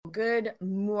Good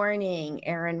morning.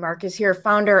 Erin Marcus here,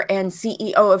 founder and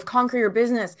CEO of Conquer Your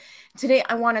Business. Today,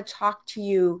 I want to talk to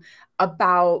you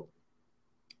about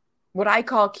what I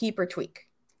call keep or tweak.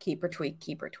 Keep or tweak,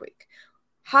 keep or tweak.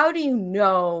 How do you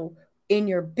know in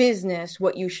your business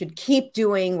what you should keep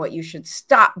doing, what you should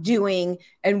stop doing,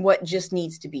 and what just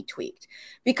needs to be tweaked?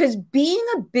 Because being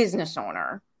a business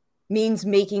owner means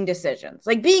making decisions.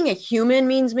 Like being a human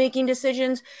means making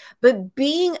decisions, but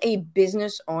being a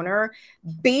business owner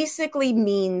basically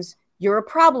means you're a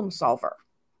problem solver.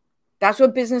 That's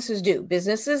what businesses do.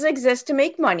 Businesses exist to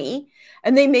make money,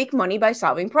 and they make money by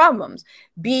solving problems.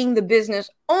 Being the business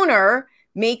owner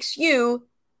makes you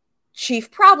chief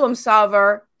problem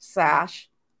solver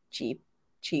 /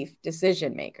 chief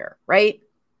decision maker, right?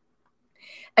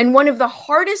 And one of the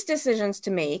hardest decisions to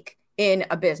make in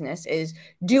a business is,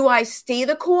 do I stay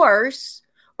the course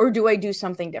or do I do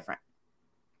something different?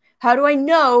 How do I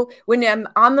know when I'm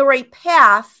on the right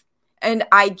path and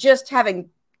I just haven't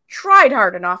tried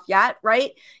hard enough yet,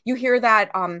 right? You hear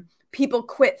that people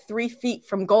quit 3 feet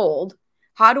from gold.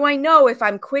 How do I know if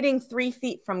I'm quitting 3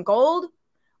 feet from gold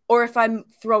or if I'm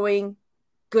throwing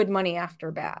good money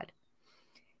after bad?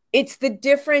 It's the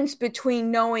difference between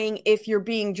knowing if you're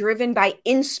being driven by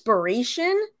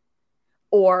inspiration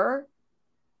or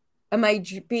am I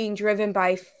being driven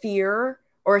by fear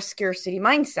or a scarcity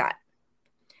mindset?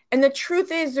 And the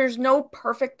truth is, there's no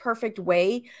perfect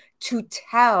way to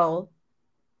tell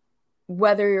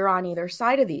whether you're on either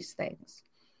side of these things.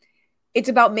 It's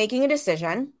about making a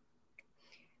decision,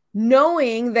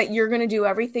 knowing that you're going to do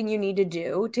everything you need to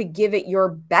do to give it your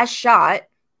best shot,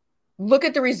 look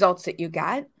at the results that you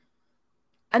get,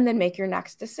 and then make your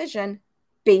next decision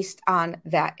based on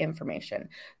that information.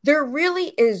 There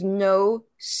really is no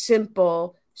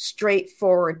simple,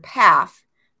 straightforward path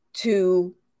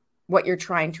to what you're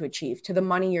trying to achieve, to the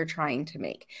money you're trying to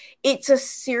make. It's a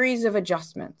series of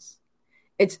adjustments.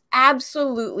 It's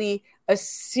absolutely a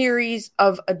series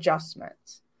of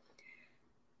adjustments.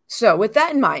 So with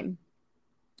that in mind,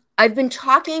 I've been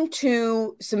talking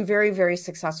to some very, very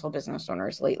successful business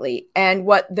owners lately, and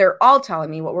what they're all telling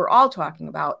me, what we're all talking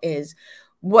about is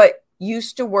what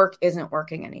used to work isn't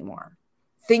working anymore.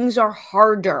 Things are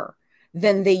harder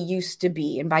than they used to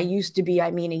be. And by used to be,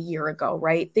 I mean a year ago,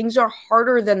 right? Things are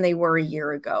harder than they were a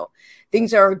year ago.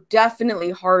 Things are definitely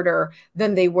harder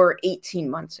than they were 18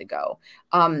 months ago.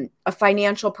 A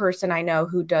financial person I know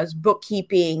who does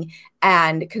bookkeeping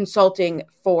and consulting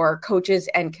for coaches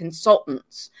and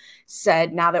consultants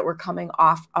said, now that we're coming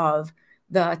off of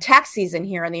the tax season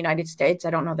here in the United States, I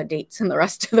don't know the dates in the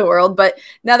rest of the world, but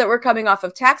now that we're coming off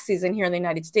of tax season here in the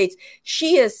United States,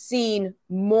 she has seen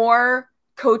more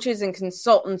coaches and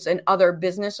consultants and other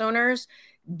business owners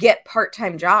get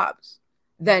part-time jobs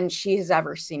than she has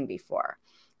ever seen before.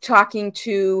 Talking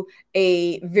to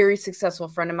a very successful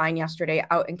friend of mine yesterday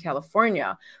out in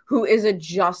California who is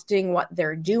adjusting what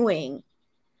they're doing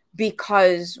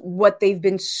because what they've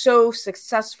been so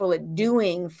successful at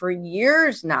doing for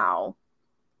years now,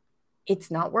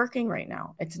 it's not working right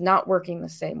now. It's not working the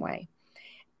same way.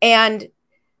 And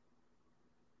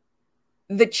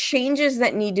the changes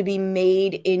that need to be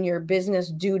made in your business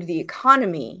due to the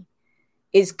economy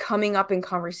is coming up in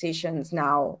conversations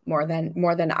now more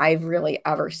than I've really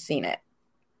ever seen it.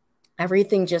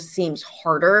 Everything just seems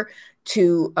harder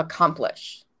to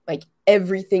accomplish. Like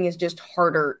everything is just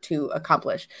harder to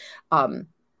accomplish.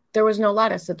 There was no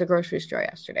lettuce at the grocery store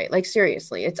yesterday. Like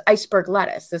seriously, it's iceberg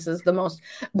lettuce. This is the most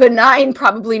benign,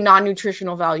 probably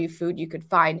non-nutritional value food you could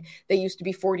find. They used to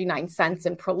be 49 cents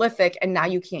and prolific, and now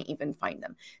you can't even find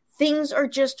them. Things are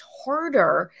just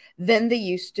harder than they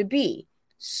used to be.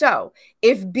 So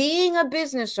if being a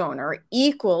business owner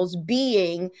equals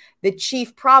being the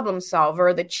chief problem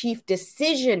solver, the chief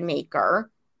decision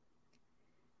maker,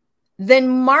 then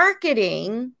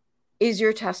marketing is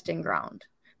your testing ground.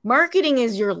 Marketing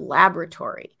is your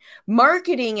laboratory.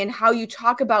 Marketing and how you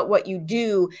talk about what you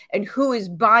do and who is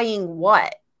buying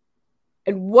what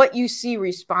and what you see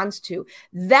response to.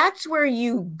 That's where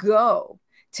you go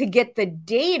to get the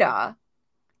data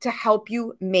to help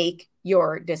you make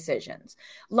your decisions.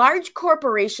 Large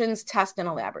corporations test in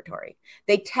a laboratory.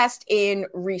 They test in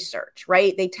research,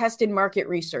 right? They test in market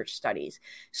research studies.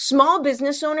 Small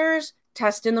business owners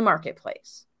test in the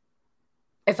marketplace.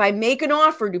 If I make an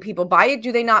offer, do people buy it?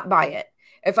 Do they not buy it?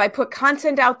 If I put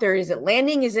content out there, is it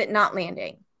landing? Is it not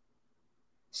landing?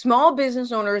 Small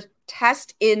business owners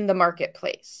test in the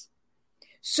marketplace.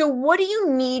 So what do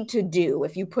you need to do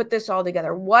if you put this all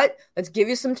together? Let's give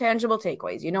you some tangible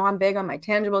takeaways. You know, I'm big on my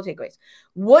tangible takeaways.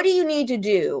 What do you need to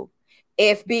do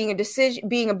if being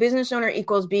a business owner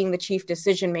equals being the chief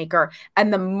decision maker,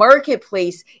 and the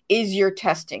marketplace is your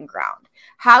testing ground?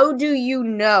 How do you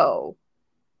know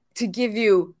to give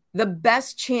you the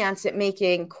best chance at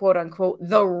making, quote unquote,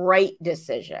 the right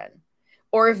decision?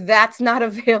 Or if that's not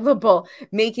available,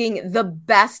 making the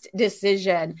best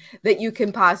decision that you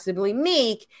can possibly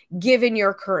make given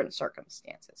your current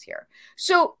circumstances here.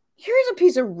 So here's a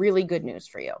piece of really good news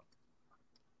for you.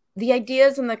 The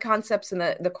ideas and the concepts and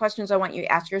the questions I want you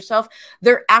to ask yourself,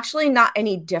 they're actually not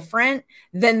any different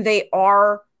than they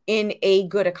are in a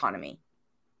good economy.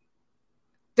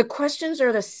 The questions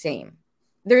are the same.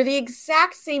 They're the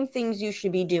exact same things you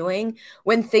should be doing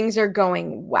when things are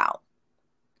going well.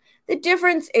 The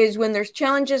difference is when there's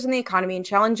challenges in the economy and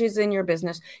challenges in your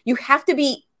business, you have to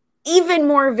be even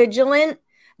more vigilant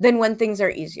than when things are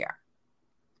easier.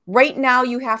 Right now,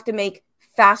 you have to make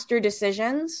faster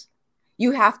decisions.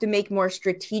 You have to make more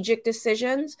strategic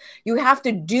decisions. You have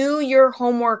to do your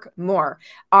homework more.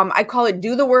 I call it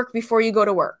do the work before you go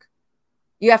to work.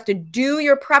 You have to do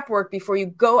your prep work before you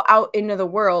go out into the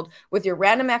world with your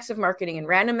random acts of marketing and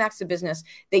random acts of business.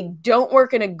 They don't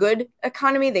work in a good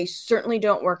economy. They certainly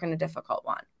don't work in a difficult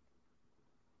one.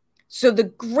 So the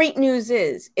great news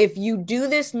is, if you do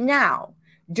this now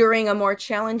during a more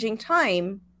challenging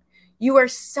time, you are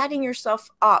setting yourself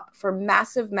up for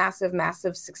massive, massive,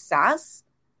 massive success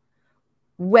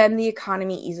when the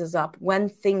economy eases up, when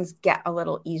things get a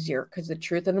little easier. Because the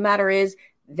truth of the matter is,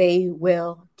 they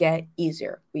will get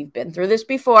easier. We've been through this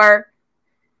before.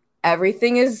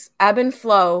 Everything is ebb and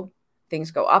flow.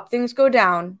 Things go up, things go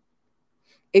down.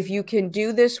 If you can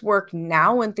do this work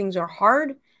now when things are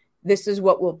hard, this is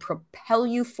what will propel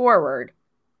you forward,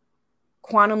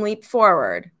 quantum leap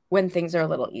forward when things are a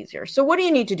little easier. So what do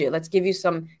you need to do? Let's give you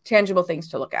some tangible things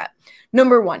to look at.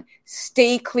 Number one,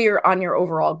 stay clear on your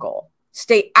overall goal.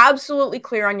 Stay absolutely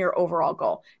clear on your overall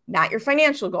goal, not your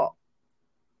financial goal.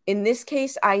 In this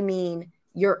case, I mean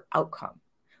your outcome.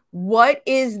 What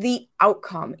is the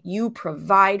outcome you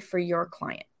provide for your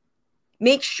client?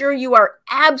 Make sure you are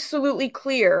absolutely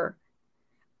clear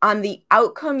on the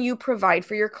outcome you provide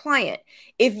for your client.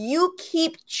 If you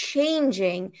keep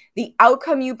changing the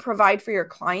outcome you provide for your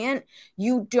client,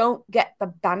 you don't get the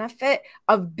benefit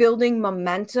of building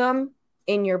momentum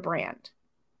in your brand.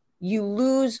 You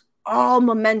lose all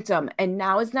momentum, and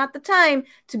now is not the time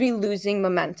to be losing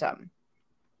momentum.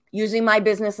 Using my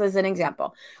business as an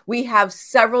example, we have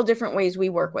several different ways we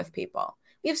work with people.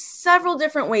 We have several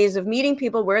different ways of meeting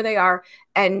people where they are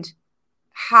and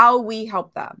how we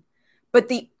help them. But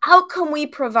the outcome we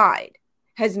provide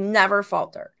has never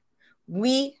faltered.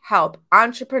 We help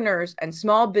entrepreneurs and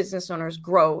small business owners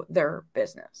grow their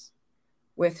business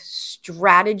with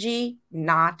strategy,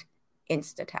 not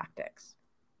Insta tactics.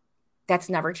 That's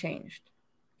never changed.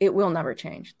 It will never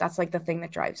change. That's like the thing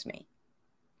that drives me.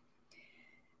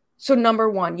 So number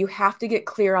one, you have to get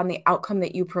clear on the outcome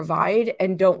that you provide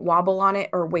and don't wobble on it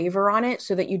or waver on it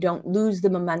so that you don't lose the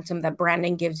momentum that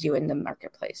branding gives you in the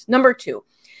marketplace. Number two,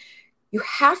 you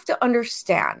have to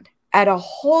understand at a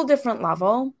whole different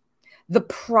level the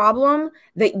problem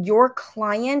that your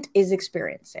client is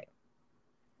experiencing.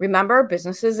 Remember,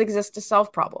 businesses exist to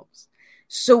solve problems.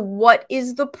 So what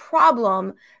is the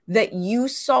problem that you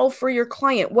solve for your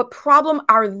client? What problem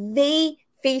are they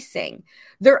facing?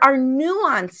 There are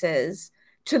nuances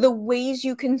to the ways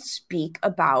you can speak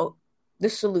about the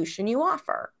solution you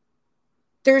offer.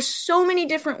 There's so many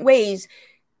different ways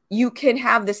you can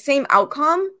have the same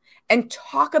outcome and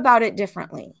talk about it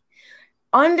differently.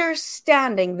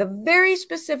 Understanding the very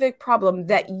specific problem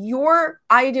that your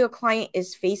ideal client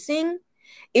is facing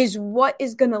is what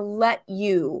is going to let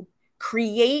you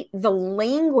create the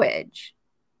language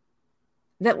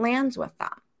that lands with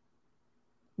them.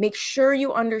 Make sure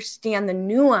you understand the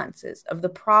nuances of the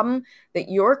problem that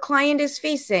your client is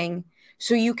facing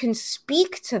so you can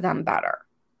speak to them better.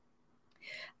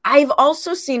 I've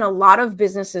also seen a lot of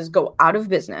businesses go out of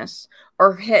business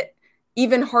or hit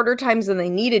even harder times than they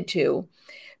needed to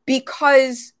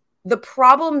because the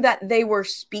problem that they were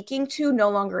speaking to no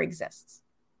longer exists,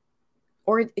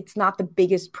 or it's not the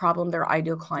biggest problem their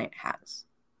ideal client has.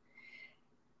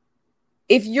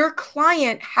 If your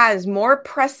client has more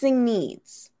pressing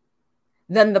needs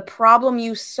than the problem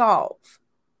you solve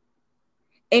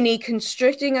in a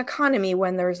constricting economy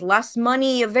when there's less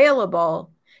money available,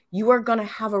 you are going to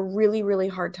have a really, really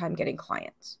hard time getting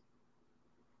clients.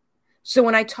 So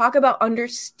when I talk about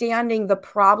understanding the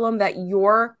problem that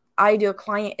your ideal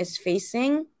client is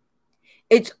facing,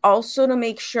 it's also to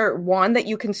make sure, one, that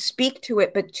you can speak to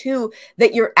it, but two,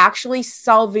 that you're actually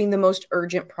solving the most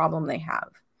urgent problem they have,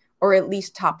 or at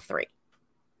least top three.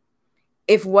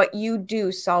 if what you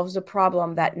do solves a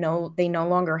problem that they no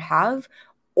longer have,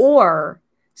 or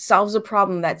solves a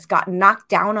problem that's got knocked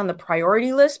down on the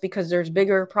priority list because there's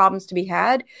bigger problems to be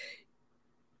had,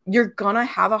 you're gonna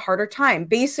have a harder time.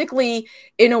 Basically,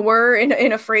 in a word,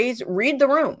 in a phrase, read the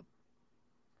room.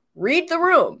 Read the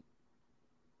room.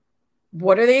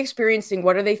 What are they experiencing?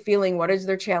 What are they feeling? What is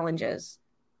their challenges?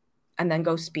 And then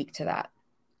go speak to that.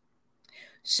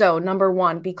 So number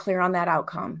one, be clear on that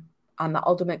outcome, on the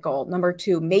ultimate goal. Number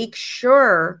two, make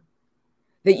sure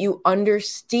that you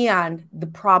understand the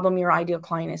problem your ideal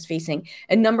client is facing.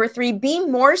 And number three, be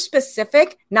more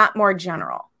specific, not more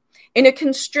general. In a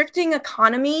constricting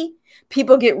economy,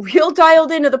 people get real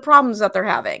dialed into the problems that they're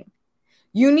having.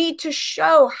 You need to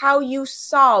show how you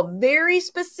solve very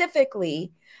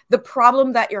specifically the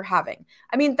problem that you're having.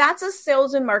 I mean, that's a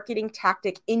sales and marketing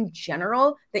tactic in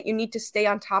general that you need to stay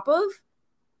on top of.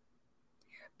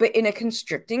 But in a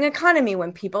constricting economy,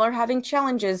 when people are having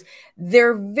challenges,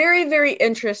 they're very, very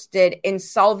interested in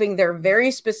solving their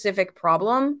very specific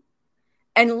problem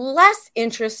and less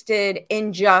interested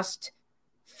in just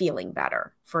feeling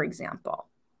better, for example.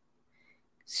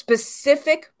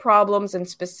 Specific problems and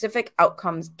specific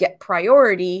outcomes get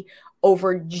priority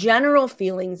over general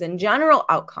feelings and general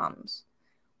outcomes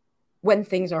when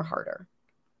things are harder.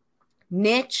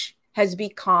 Niche has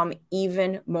become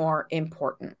even more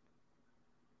important.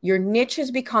 Your niche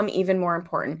has become even more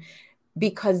important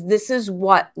because this is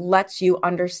what lets you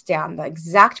understand the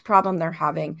exact problem they're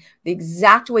having, the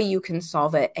exact way you can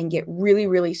solve it, and get really,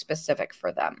 really specific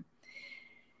for them.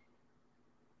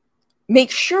 Make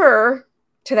sure,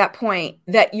 to that point,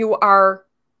 that you are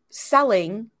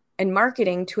selling and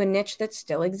marketing to a niche that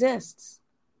still exists.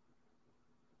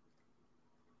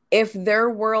 If their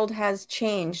world has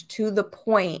changed to the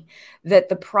point that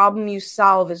the problem you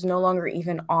solve is no longer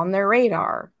even on their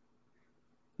radar,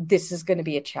 this is going to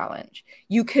be a challenge.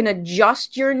 You can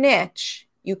adjust your niche.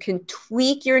 You can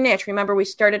tweak your niche. Remember, we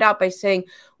started out by saying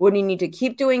what do you need to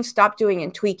keep doing, stop doing,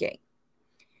 and tweaking.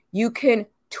 You can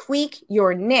tweak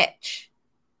your niche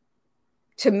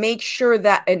to make sure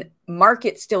that a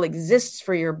market still exists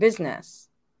for your business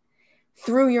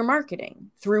through your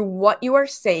marketing, through what you are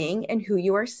saying and who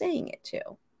you are saying it to.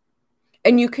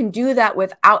 And you can do that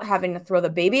without having to throw the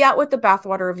baby out with the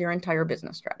bathwater of your entire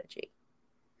business strategy.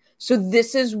 So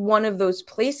this is one of those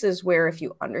places where if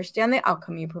you understand the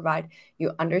outcome you provide,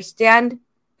 you understand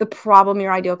the problem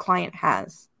your ideal client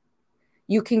has,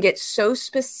 you can get so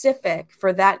specific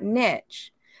for that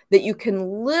niche that you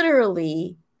can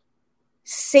literally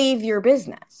save your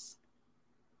business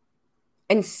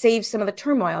and save some of the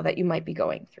turmoil that you might be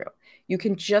going through. You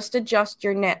can just adjust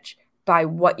your niche by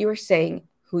what you are saying,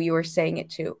 who you are saying it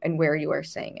to, and where you are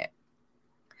saying it.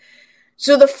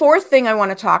 So the fourth thing I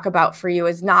want to talk about for you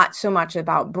is not so much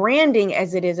about branding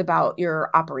as it is about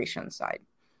your operations side.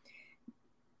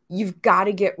 You've got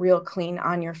to get real clean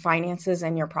on your finances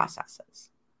and your processes.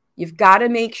 You've got to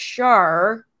make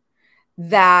sure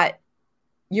that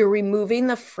you're removing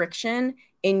the friction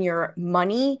in your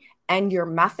money and your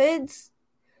methods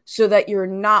so that you're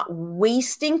not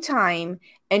wasting time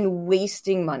and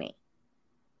wasting money.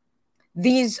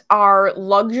 These are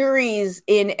luxuries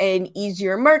in an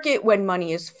easier market when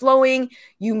money is flowing.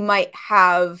 You might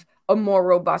have a more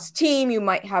robust team. You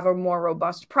might have a more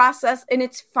robust process, and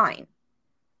it's fine.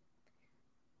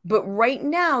 But right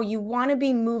now, you want to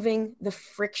be moving the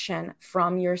friction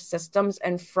from your systems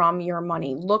and from your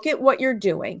money. Look at what you're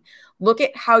doing. Look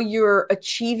at how you're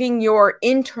achieving your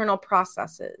internal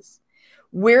processes.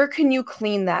 Where can you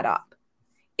clean that up?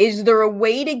 Is there a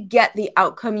way to get the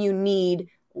outcome you need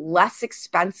less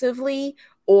expensively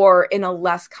or in a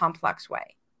less complex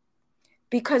way?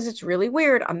 Because it's really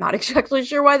weird. I'm not exactly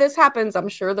sure why this happens. I'm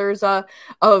sure there's a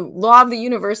law of the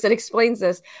universe that explains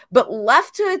this. But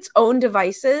left to its own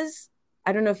devices,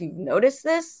 I don't know if you've noticed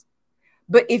this,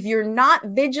 but if you're not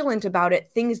vigilant about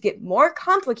it, things get more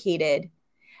complicated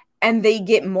and they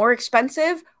get more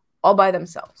expensive all by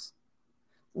themselves.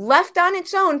 Left on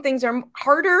its own, things are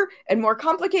harder and more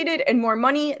complicated and more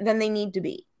money than they need to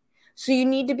be. So you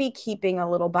need to be keeping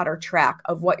a little better track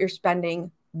of what you're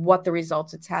spending, what the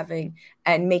results it's having,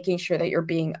 and making sure that you're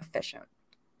being efficient.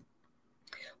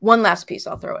 One last piece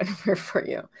I'll throw in here for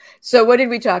you. So what did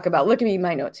we talk about? Look at me,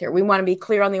 my notes here. We want to be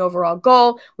clear on the overall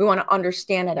goal. We want to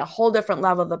understand at a whole different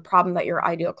level the problem that your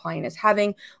ideal client is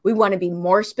having. We want to be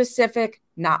more specific,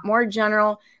 not more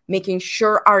general, making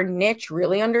sure our niche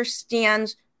really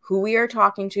understands who we are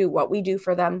talking to, what we do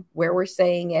for them, where we're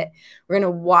saying it. We're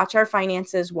going to watch our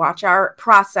finances, watch our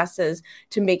processes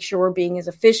to make sure we're being as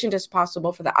efficient as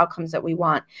possible for the outcomes that we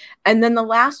want. And then the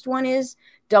last one is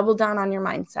double down on your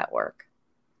mindset work.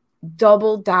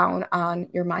 double down on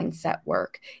your mindset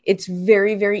work. It's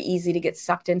very, very easy to get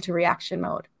sucked into reaction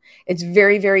mode. It's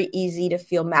very, very easy to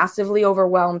feel massively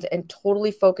overwhelmed and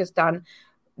totally focused on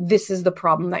this is the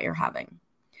problem that you're having.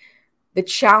 The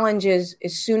challenge is,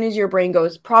 as soon as your brain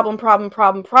goes problem, problem,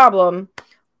 problem, problem,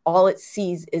 all it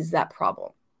sees is that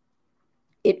problem.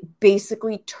 It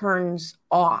basically turns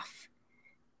off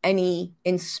any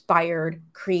inspired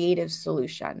creative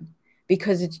solution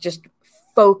because it's just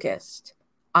focused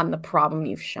on the problem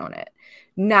you've shown it.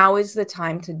 Now is the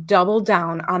time to double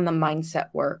down on the mindset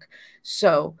work.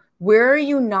 So where are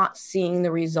you not seeing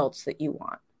the results that you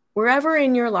want? Wherever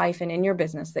in your life and in your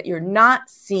business that you're not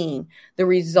seeing the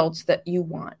results that you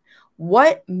want,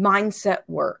 what mindset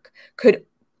work could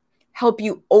help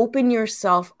you open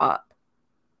yourself up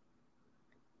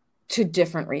to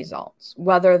different results,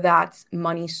 whether that's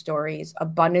money stories,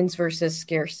 abundance versus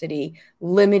scarcity,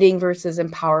 limiting versus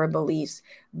empowered beliefs,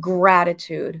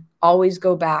 gratitude. Always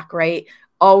go back, right?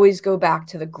 Always go back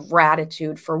to the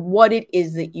gratitude for what it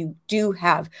is that you do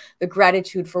have, the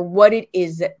gratitude for what it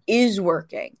is that is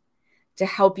working to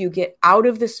help you get out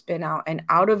of the spin out and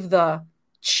out of the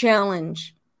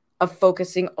challenge of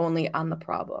focusing only on the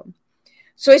problem.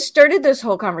 So I started this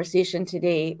whole conversation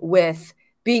today with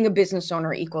being a business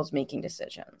owner equals making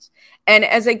decisions. And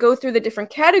as I go through the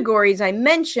different categories I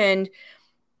mentioned,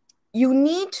 you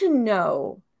need to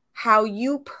know how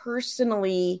you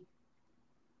personally,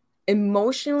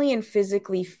 emotionally, and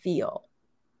physically feel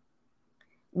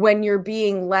when you're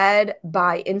being led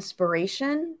by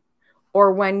inspiration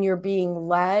or when you're being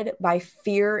led by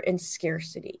fear and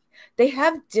scarcity. They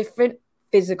have different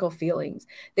physical feelings.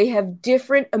 They have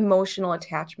different emotional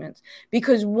attachments,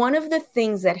 because one of the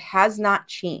things that has not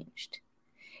changed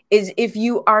is if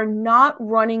you are not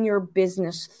running your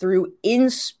business through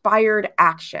inspired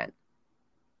action.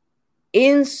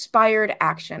 Inspired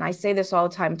action. I say this all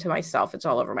the time to myself. It's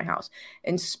all over my house.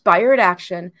 Inspired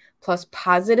action plus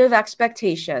positive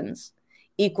expectations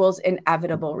equals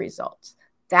inevitable results.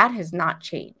 That has not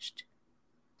changed.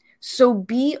 So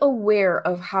be aware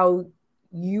of how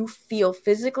you feel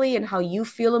physically and how you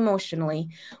feel emotionally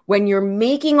when you're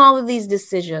making all of these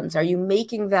decisions. Are you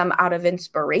making them out of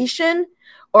inspiration,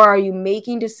 or are you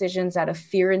making decisions out of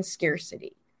fear and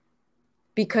scarcity?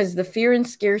 Because the fear and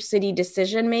scarcity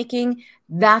decision making,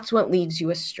 that's what leads you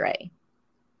astray.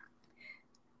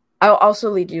 I'll also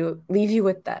leave you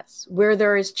with this. Where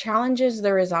there is challenges,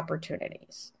 there is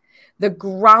opportunities. The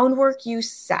groundwork you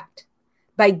set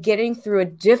by getting through a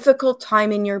difficult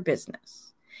time in your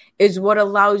business is what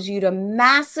allows you to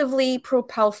massively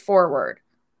propel forward,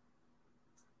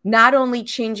 not only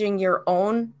changing your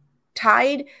own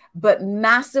tide, but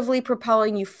massively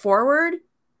propelling you forward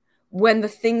when the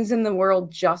things in the world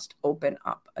just open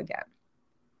up again.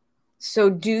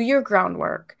 So do your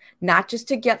groundwork, not just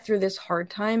to get through this hard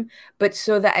time, but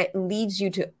so that it leads you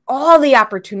to all the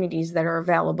opportunities that are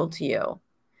available to you.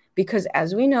 Because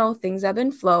as we know, things ebb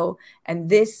and flow, and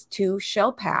this too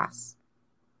shall pass.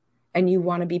 And you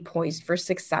want to be poised for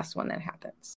success when that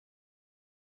happens.